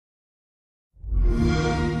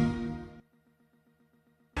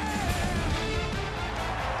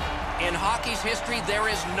hockey's history, there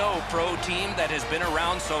is no pro team that has been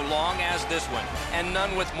around so long as this one, and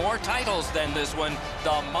none with more titles than this one,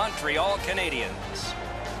 the Montreal Canadiens.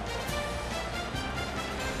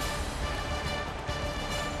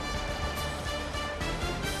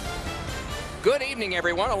 Good evening,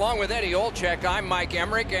 everyone. Along with Eddie Olczyk, I'm Mike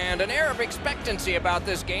Emmerich, and an air of expectancy about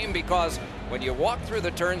this game because when you walk through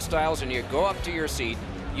the turnstiles and you go up to your seat,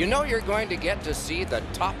 you know you're going to get to see the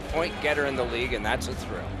top point getter in the league, and that's a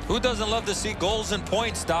thrill. Who doesn't love to see goals and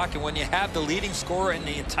points, Doc? And when you have the leading scorer in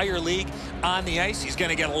the entire league on the ice, he's going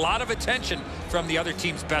to get a lot of attention from the other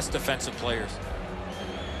team's best defensive players.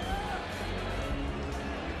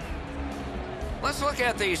 Let's look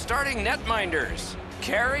at the starting netminders.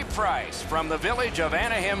 Carey Price from the village of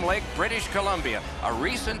Anaheim Lake, British Columbia. A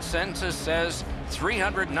recent census says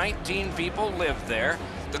 319 people lived there.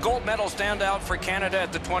 The gold medal standout for Canada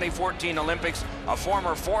at the 2014 Olympics, a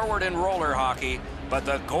former forward in roller hockey, but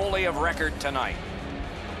the goalie of record tonight.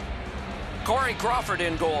 Corey Crawford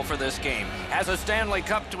in goal for this game. Has a Stanley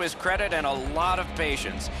Cup to his credit and a lot of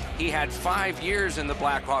patience. He had 5 years in the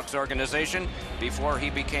Blackhawks organization before he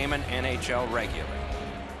became an NHL regular.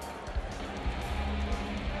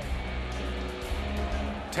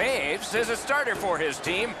 Taves is a starter for his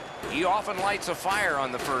team. He often lights a fire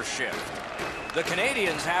on the first shift. The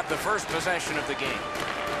Canadiens have the first possession of the game.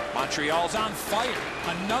 Montreal's on fire.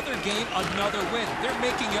 Another game, another win. They're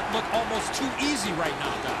making it look almost too easy right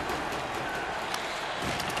now, Doc.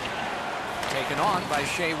 Taken on by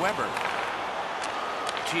Shea Weber.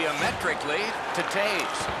 Geometrically to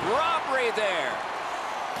Taves. Robbery there.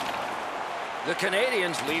 The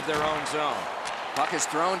Canadiens leave their own zone. Puck is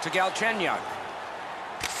thrown to Galchenyuk.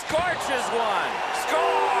 Scorches one.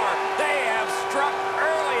 Score! They have struck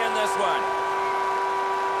early in this one.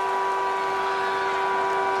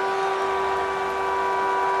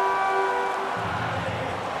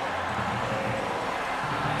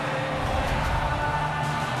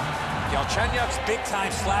 Galchenyuk's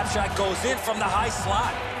big-time slap shot goes in from the high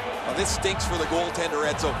slot. Well, this stinks for the goaltender,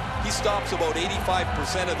 Edzo. He stops about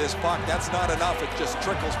 85% of this puck. That's not enough. It just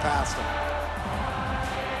trickles past him.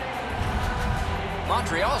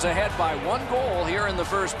 Montreal's ahead by 1 goal here in the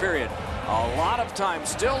first period. A lot of time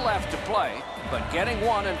still left to play, but getting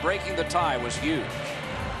one and breaking the tie was huge.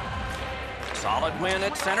 Solid win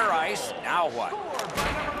at center ice. Now what?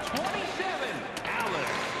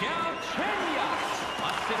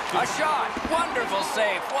 A shot. Wonderful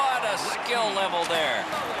save. What a skill level there.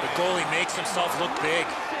 The goalie makes himself look big.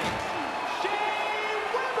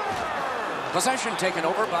 Possession taken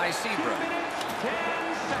over by Sebra.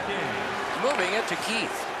 Moving it to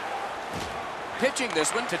Keith. Pitching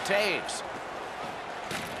this one to Taves.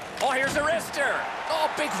 Oh, here's a wrister. Oh,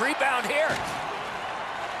 big rebound here.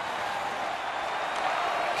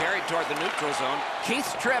 Carried toward the neutral zone.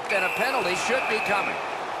 Keith's tripped and a penalty should be coming.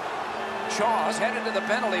 Shaw's headed to the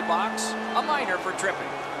penalty box. A minor for tripping.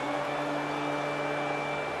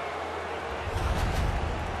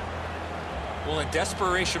 Well, in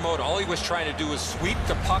desperation mode, all he was trying to do was sweep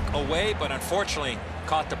the puck away, but unfortunately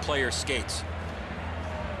caught the player's skates.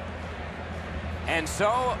 And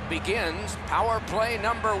so begins power play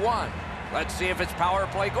number 1. Let's see if it's power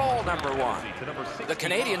play goal number 1. The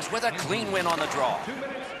Canadiens with a clean win on the draw. 2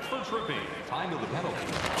 minutes for tripping. Time of the penalty.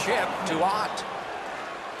 Chip to Ott.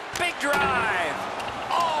 Big drive.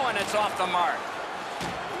 Oh, and it's off the mark.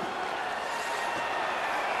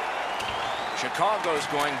 Chicago's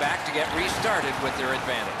going back to get restarted with their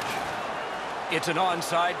advantage. It's an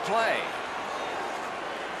onside play.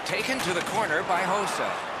 Taken to the corner by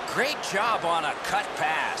Hossa. Great job on a cut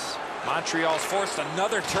pass. Montreal's forced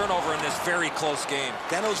another turnover in this very close game.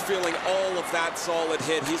 Deno's feeling all of that solid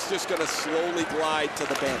hit. He's just going to slowly glide to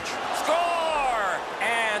the bench. Score!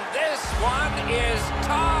 And this one is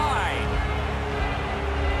tied.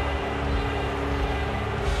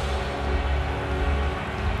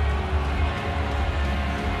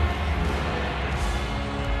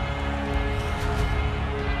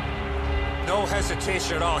 No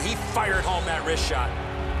hesitation at all. He fired home that wrist shot.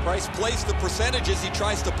 Price plays the percentages. He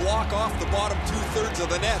tries to block off the bottom 2/3 of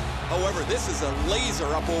the net. However, this is a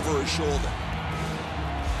laser up over his shoulder.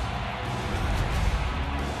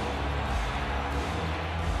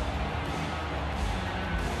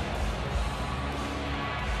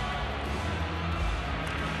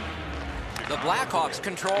 The Blackhawks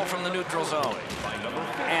control from the neutral zone.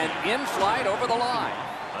 And in flight over the line.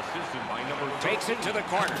 Takes it to the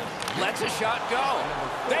corner. Lets a shot go.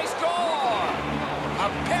 They score! A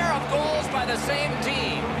pair of goals by the same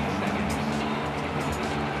team.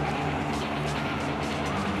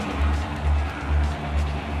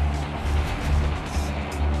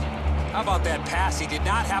 How about that pass? He did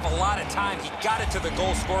not have a lot of time. He got it to the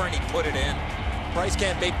goal scorer and he put it in. Price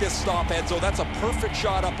can't make this stop, Enzo. That's a perfect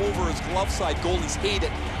shot up over his glove side. Goalies hate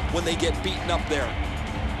it when they get beaten up there.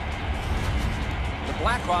 The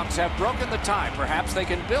Blackhawks have broken the tie. Perhaps they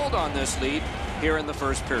can build on this lead here in the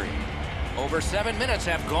first period. Over 7 minutes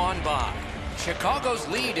have gone by. Chicago's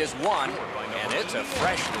lead is 1, and it's a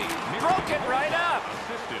fresh lead. Broke it right up.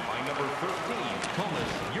 Assisted by number 13,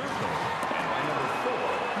 Tomas, and by number 4,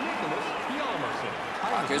 Hjalmarsson.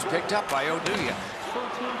 Puck is picked up by Oduya.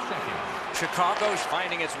 13 seconds. Chicago's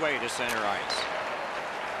finding its way to center ice.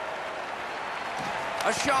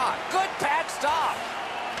 A shot. Good pad stop.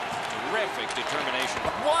 Terrific determination.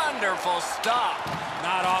 Wonderful stop.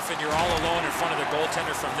 Not often you're all alone in front of the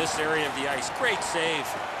goaltender from this area of the ice. Great save.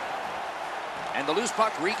 And the loose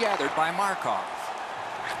puck regathered by Markov.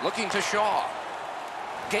 Looking to Shaw.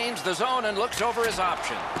 Gains the zone and looks over his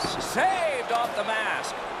options. Saved off the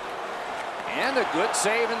mask. And a good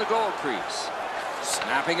save in the goal crease.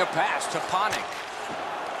 Snapping a pass to Plekanec.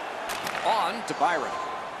 On to Byron.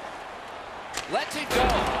 Lets it go.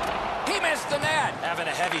 He missed the net. Having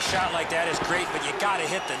a heavy shot like that is great, but you got to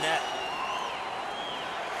hit the net.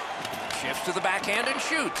 Shifts to the backhand and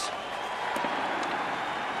shoots.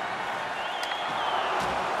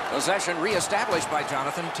 Possession reestablished by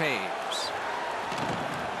Jonathan Taves.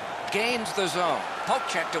 Gains the zone. Poke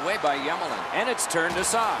checked away by Emelin, and it's turned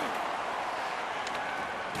aside.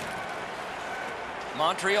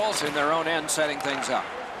 Montreal's in their own end setting things up.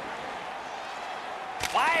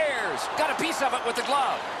 Fires! Got a piece of it with the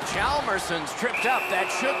glove. Hjalmarsson's tripped up. That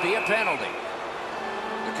should be a penalty.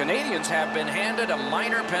 The Canadiens have been handed a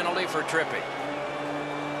minor penalty for tripping.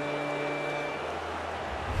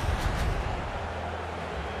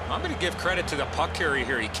 I'm going to give credit to the puck carrier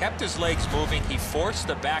here. He kept his legs moving. He forced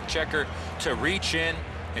the back checker to reach in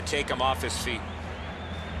and take him off his feet.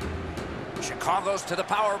 Chicago's to the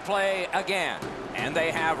power play again. And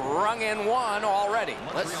they have rung in one already.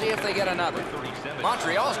 Let's see if they get another.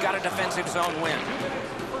 Montreal's got a defensive zone win.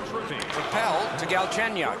 Propelled to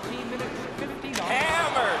Galchenyuk.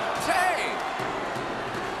 Hammered. Save.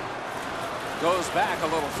 Goes back a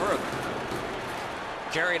little further.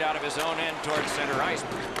 Carried out of his own end towards center ice.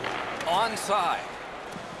 Onside.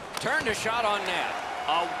 Turned a shot on net.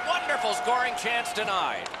 A wonderful scoring chance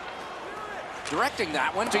denied. Directing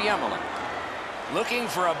that one to Emelin. Looking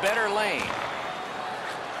for a better lane.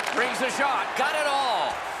 Brings the shot. Got it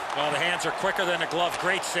all. Well, the hands are quicker than the glove.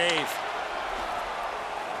 Great save.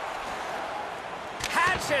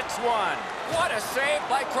 Hatchets one. What a save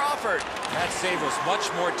by Crawford. That save was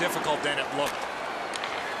much more difficult than it looked.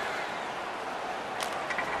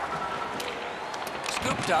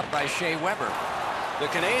 Scooped up by Shea Weber. The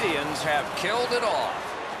Canadiens have killed it off.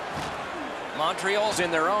 Montreal's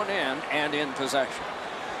in their own end and in possession.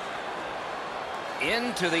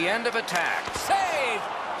 Into the end of attack. Save!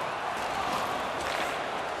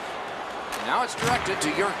 Now it's directed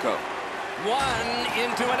to Turco. One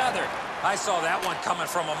into another. I saw that one coming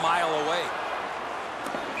from a mile away.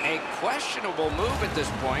 A questionable move at this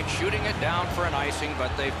point, shooting it down for an icing,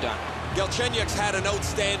 but they've done it. Galchenyuk's had an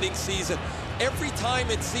outstanding season. Every time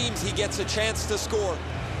it seems he gets a chance to score,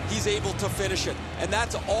 he's able to finish it. And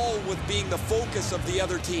that's all with being the focus of the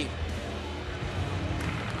other team.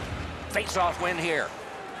 Face-off win here.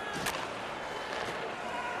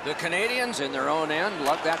 The Canadiens in their own end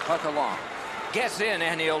lug that puck along. Gets in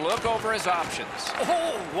and he'll look over his options.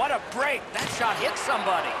 Oh, what a break. That shot hit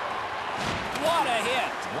somebody. What a hit.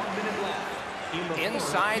 1 minute left.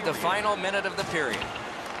 Inside the final minute of the period.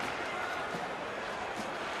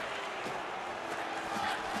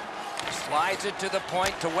 Slides it to the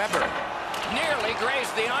point to Weber. Nearly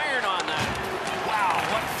grazed the iron on that. Wow,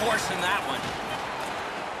 what force in that one.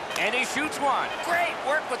 And he shoots one. Great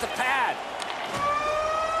work with the pad.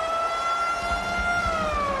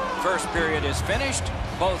 First period is finished.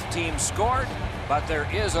 Both teams scored, but there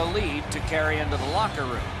is a lead to carry into the locker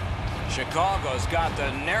room. Chicago's got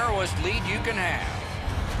the narrowest lead you can have.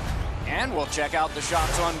 And we'll check out the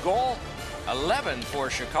shots on goal. 11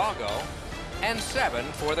 for Chicago and 7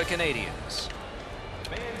 for the Canadiens.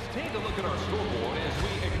 Fans, take a look at our scoreboard as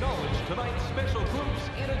we acknowledge tonight's special groups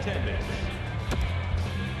in attendance.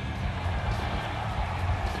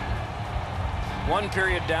 One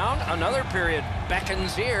period down, another period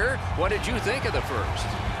beckons here. What did you think of the first?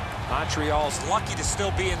 Montreal's lucky to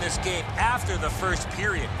still be in this game after the first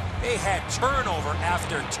period. They had turnover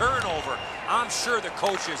after turnover. I'm sure the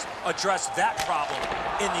coaches addressed that problem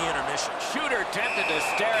in the intermission. Shooter tempted to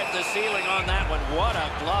stare at the ceiling on that one. What a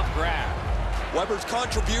glove grab. Weber's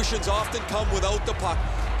contributions often come without the puck.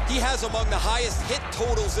 He has among the highest hit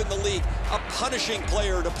totals in the league. A punishing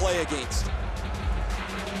player to play against.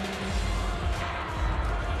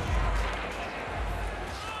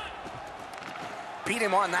 Beat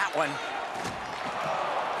him on that one.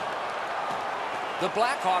 The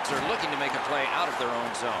Blackhawks are looking to make a play out of their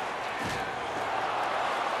own zone.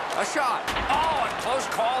 A shot. Oh, a close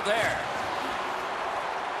call there.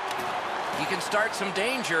 He can start some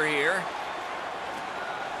danger here.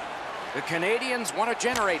 The Canadiens want to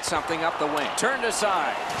generate something up the wing. Turned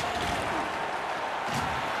aside.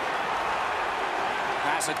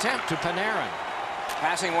 Pass attempt to Panarin.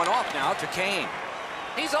 Passing one off now to Kane.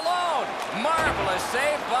 He's alone. Marvelous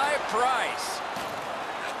save by Price.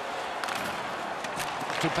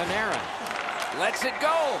 To Panarin. Lets it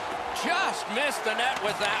go. Just missed the net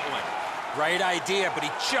with that one. Right idea, but he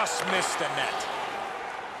just missed the net.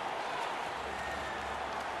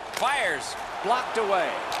 Fires. Blocked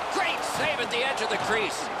away. Great save at the edge of the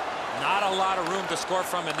crease. Not a lot of room to score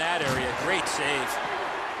from in that area. Great save.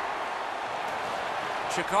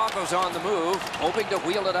 Chicago's on the move, hoping to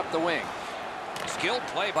wheel it up the wing. Skilled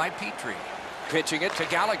play by Petrie. Pitching it to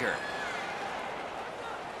Gallagher.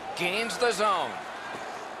 Gains the zone.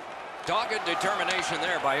 Dogged determination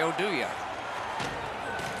there by Oduya.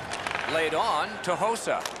 Laid on to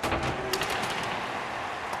Hossa.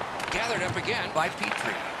 Gathered up again by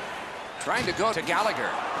Petrie. Trying to go to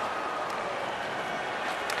Gallagher.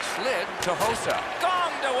 Slid to Hossa.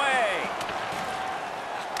 Gonged away.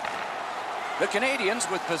 The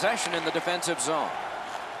Canadiens with possession in the defensive zone.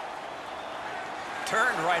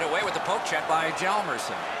 Turned right away with the poke check by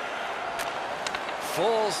Hjalmarsson.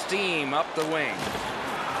 Full steam up the wing.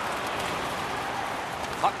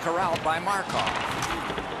 Puck corralled by Markov.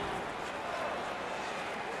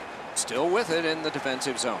 Still with it in the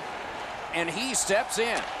defensive zone. And he steps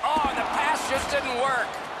in. Oh, the pass just didn't work.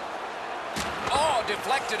 Oh,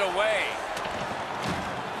 deflected away.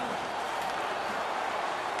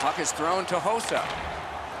 Puck is thrown to Hossa.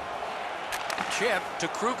 Chip to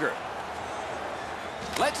Kruger.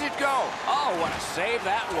 Lets it go. Oh, what a save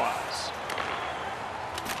that was.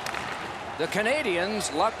 The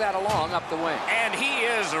Canadiens lug that along up the wing. And he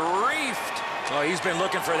is reefed. Oh, he's been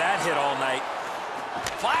looking for that hit all night.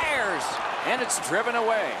 Fires. And it's driven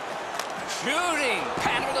away. Shooting.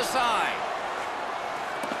 Paddled aside.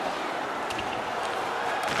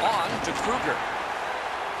 On to Kruger.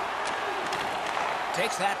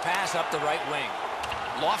 Takes that pass up the right wing.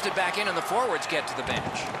 Lofted back in and the forwards get to the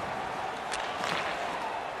bench.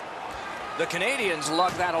 The Canadiens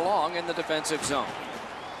lug that along in the defensive zone.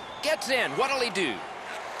 Gets in. What'll he do?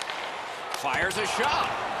 Fires a shot.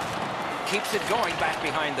 Keeps it going back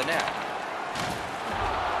behind the net.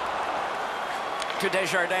 To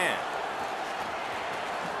Desjardins.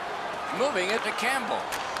 Moving it to Campbell.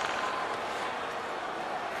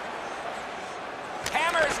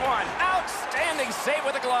 Hammers one. Outstanding save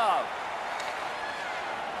with a glove.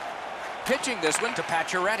 Pitching this one to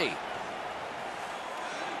Pacioretty.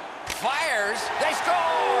 Fires. They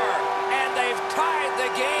score. And they've tied the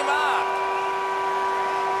game up.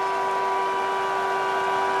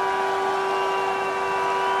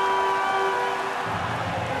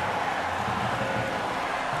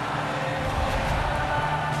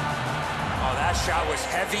 Oh, that shot was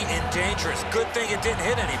heavy and dangerous. Good thing it didn't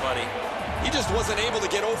hit anybody. He just wasn't able to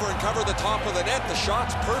get over and cover the top of the net. The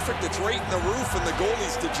shot's perfect. It's right in the roof, and the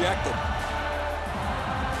goalie's dejected.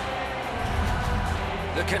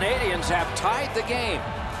 The Canadiens have tied the game.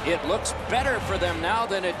 It looks better for them now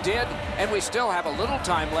than it did, and we still have a little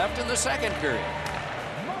time left in the second period.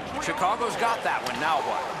 Chicago's got that one. Now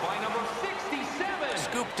what? By number 67.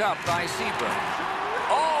 Scooped up by Seabrook.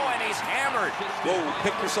 Oh, and he's hammered. Whoa,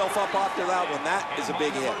 pick yourself up after that one. That is a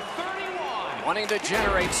big hit. 31. Wanting to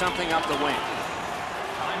generate something up the wing.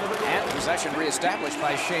 And possession reestablished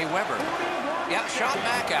by Shea Weber. Yeah, shot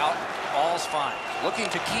back out. All's fine. Looking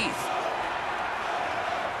to Keith.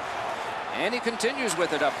 And he continues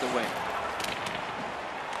with it up the wing.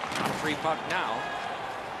 Free puck now.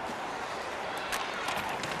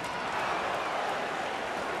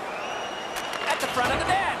 At the front of the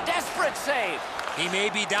net. Desperate save. He may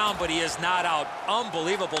be down, but he is not out.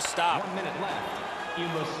 Unbelievable stop. 1 minute left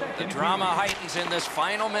in the second The drama period. heightens in this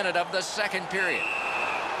final minute of the second period.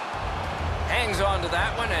 Hangs on to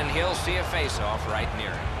that one, and he'll see a face-off right near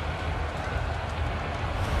him.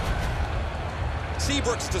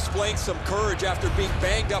 Seabrook's displaying some courage after being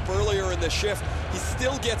banged up earlier in the shift. He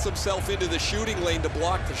still gets himself into the shooting lane to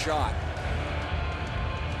block the shot.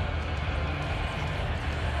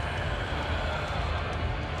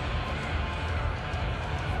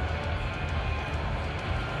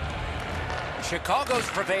 Chicago's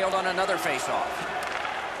prevailed on another faceoff.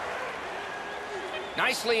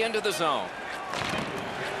 Nicely into the zone.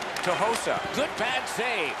 To Hossa. Good pad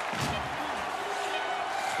save.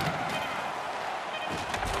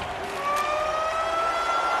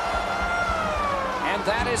 And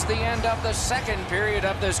that is the end of the second period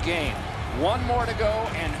of this game. One more to go,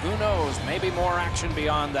 and who knows, maybe more action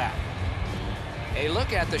beyond that. A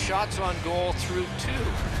look at the shots on goal through 2.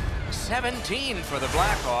 17 for the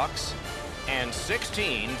Blackhawks and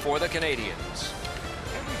 16 for the Canadiens.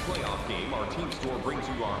 Every playoff game, our team store brings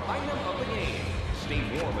you our item of the game. Stay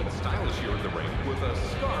warm and stylish here in the rink with a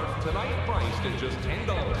scarf tonight priced at just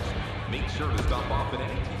 $10. Make sure to stop off at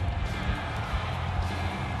any team.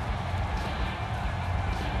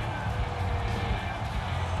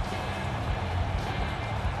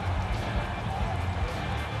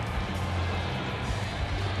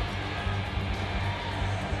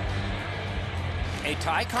 A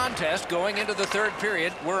tie contest going into the third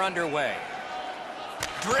period. We're underway.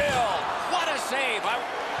 Drill. What a save.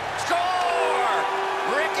 Score!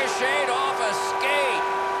 Ricocheted off a skate.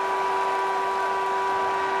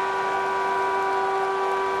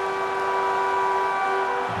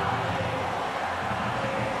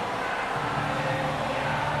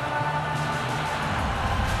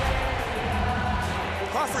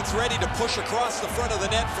 Crawford's ready to push across the front of the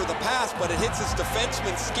net for the pass, but it hits his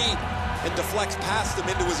defenseman's skate and deflects past him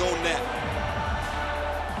into his own net.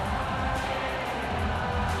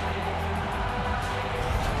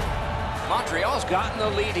 Montreal's gotten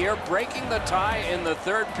the lead here, breaking the tie in the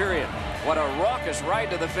third period. What a raucous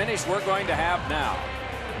ride to the finish we're going to have now.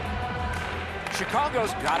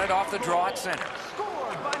 Chicago's got it off the draw at center.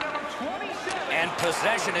 And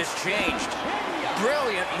possession has changed.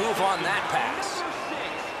 Brilliant move on that pass.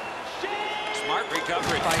 Smart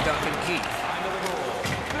recovery by Duncan Keith.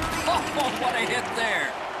 Oh, what a hit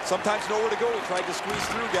there. Sometimes nowhere to go. He tried to squeeze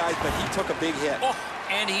through guys, but he took a big hit. Oh,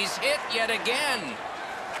 and he's hit yet again.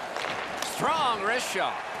 Strong wrist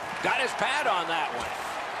shot. Got his pad on that one.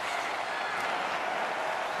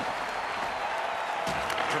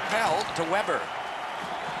 Propelled to Weber.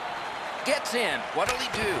 Gets in. What'll he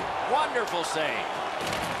do? Wonderful save.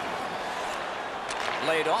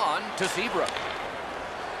 Laid on to Seabrook.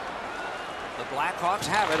 The Blackhawks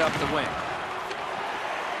have it up the wing.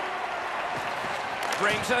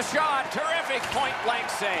 Brings a shot. Terrific point-blank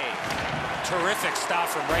save. Terrific stop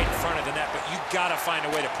from right in front of the net, but you got to find a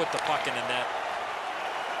way to put the puck in the net.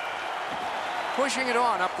 Pushing it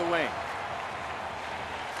on up the wing.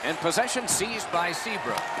 And possession seized by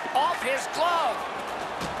Seabrook. Off his glove.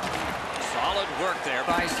 Solid work there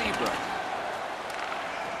by Seabrook.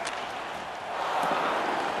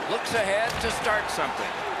 Looks ahead to start something.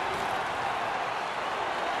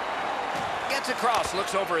 Gets across,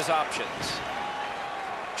 looks over his options.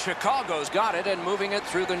 Chicago's got it and moving it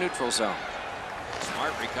through the neutral zone.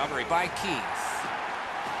 Smart recovery by Keith.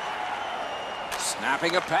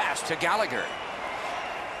 Snapping a pass to Gallagher.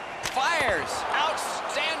 Fires.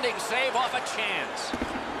 Outstanding save off a chance.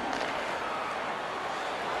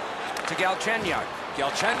 To Galchenyuk.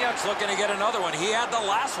 Galchenyuk's looking to get another one. He had the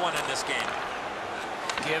last one in this game.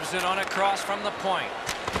 Gives it on a cross from the point.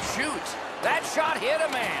 Shoots. That shot hit a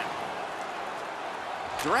man.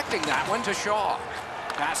 Directing that one to Shaw.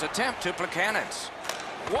 Pass attempt to Plekanec.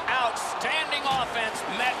 Outstanding offense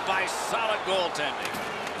met by solid goaltending.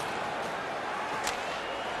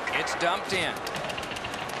 It's dumped in.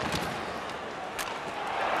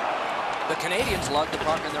 The Canadiens lug the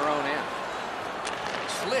puck in their own end.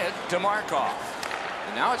 Slid to Markov.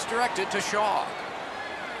 And now it's directed to Shaw.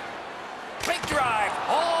 Big drive.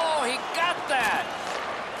 Oh, he got that.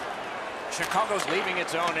 Chicago's leaving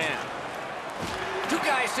its own end. Two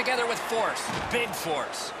guys together with force. Big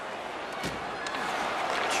force.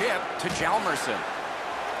 Chip to Hjalmarsson.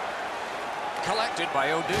 Collected by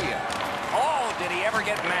Oduya. Oh, did he ever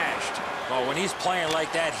get mashed? Well, when he's playing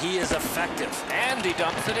like that, he is effective. And he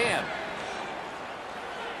dumps it in.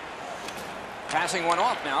 Passing one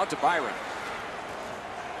off now to Byron.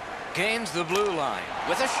 Gains the blue line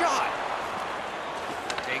with a shot.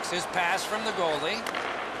 Takes his pass from the goalie.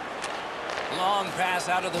 Long pass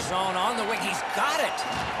out of the zone on the wing. He's got it.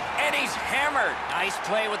 And he's hammered. Nice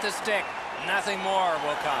play with the stick. Nothing more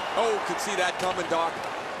will come. Oh, could see that coming, Doc.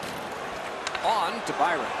 On to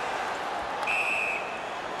Byron.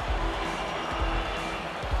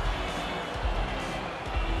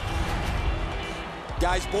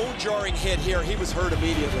 Guys, bone-jarring hit here. He was hurt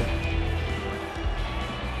immediately.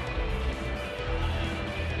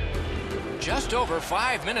 Just over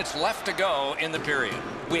 5 minutes left to go in the period.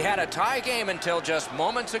 We had a tie game until just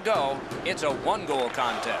moments ago. It's a one-goal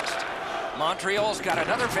contest. Montreal's got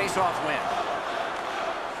another face-off win.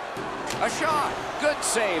 A shot. Good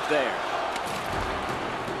save there.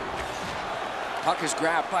 Puck is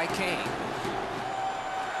grabbed by Kane.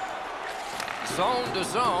 Zone to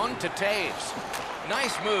zone to Taves.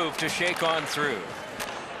 Nice move to shake on through.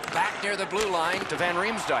 Back near the blue line to Van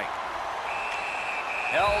Riemsdyk.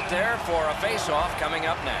 Held there for a face-off coming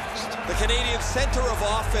up next. The Canadiens' center of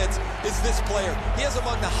offense is this player. He has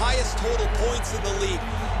among the highest total points in the league.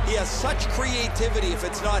 He has such creativity. If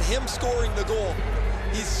it's not him scoring the goal,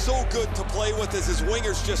 he's so good to play with as his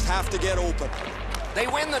wingers just have to get open. They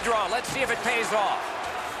win the draw. Let's see if it pays off.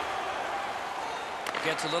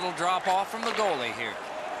 Gets a little drop off from the goalie here.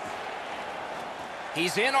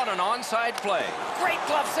 He's in on an onside play. Great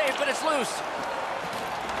glove save, but it's loose.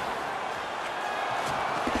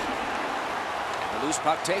 A loose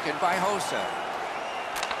puck taken by Hossa.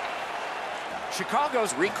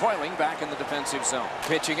 Chicago's recoiling back in the defensive zone.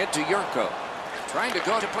 Pitching it to Turco. Trying to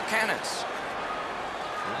go to Plekanec.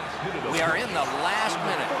 We are in the last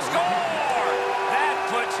minute. Score! That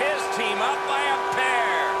puts his team up by a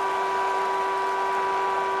pair.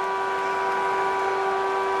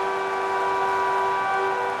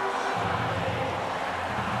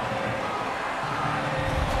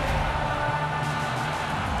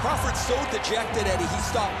 Crawford's so dejected, Eddie. He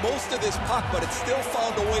stopped most of this puck, but it still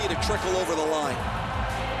found a way to trickle over the line.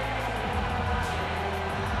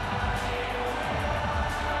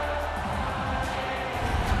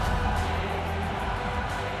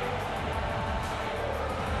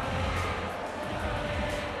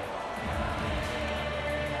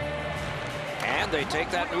 And they take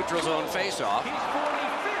that neutral zone face-off.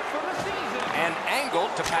 And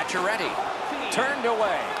angled to Pacioretty. Turned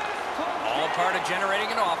away. All part of generating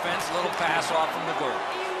an offense. Little pass off from the goal.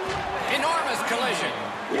 Enormous collision.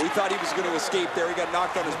 Well, we thought he was going to escape there. He got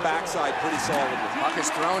knocked on his backside pretty solidly. Puck is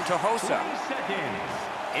thrown to Hossa.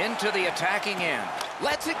 Into the attacking end.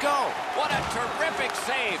 Lets it go. What a terrific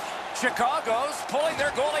save. Chicago's pulling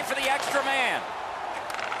their goalie for the extra man.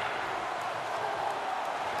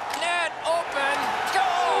 Net open.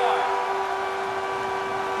 Score!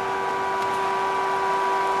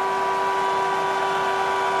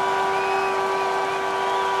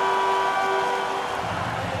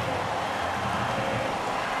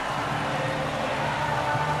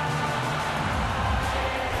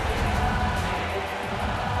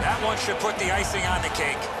 One should put the icing on the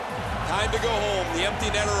cake. Time to go home. The empty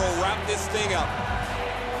netter will wrap this thing up.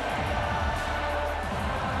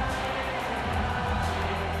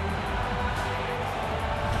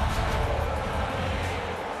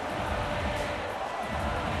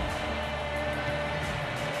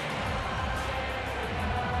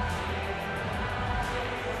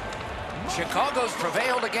 Chicago's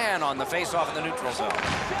prevailed again on the face-off in the neutral zone.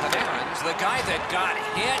 Panarin's the guy that got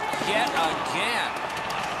hit yet again.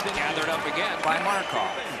 Gathered up again by Markov.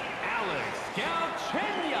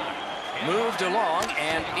 Moved along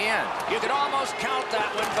and in. You could almost count that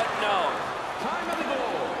one, but no. Time of the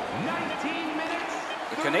goal, 19 minutes.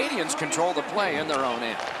 The Canadiens control the play in their own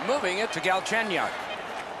end. Moving it to Galchenyuk.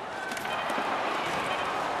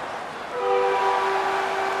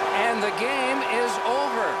 And the game is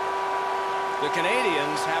over. The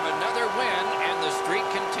Canadiens have another win, and the streak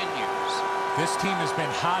continues. This team has been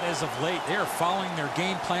hot as of late. They are following their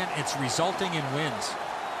game plan. It's resulting in wins.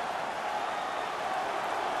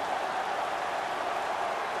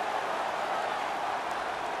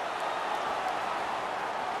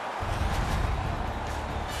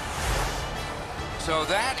 So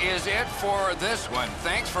that is it for this one.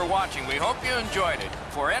 Thanks for watching. We hope you enjoyed it.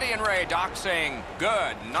 For Eddie and Ray, Doc saying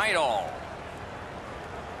good night all.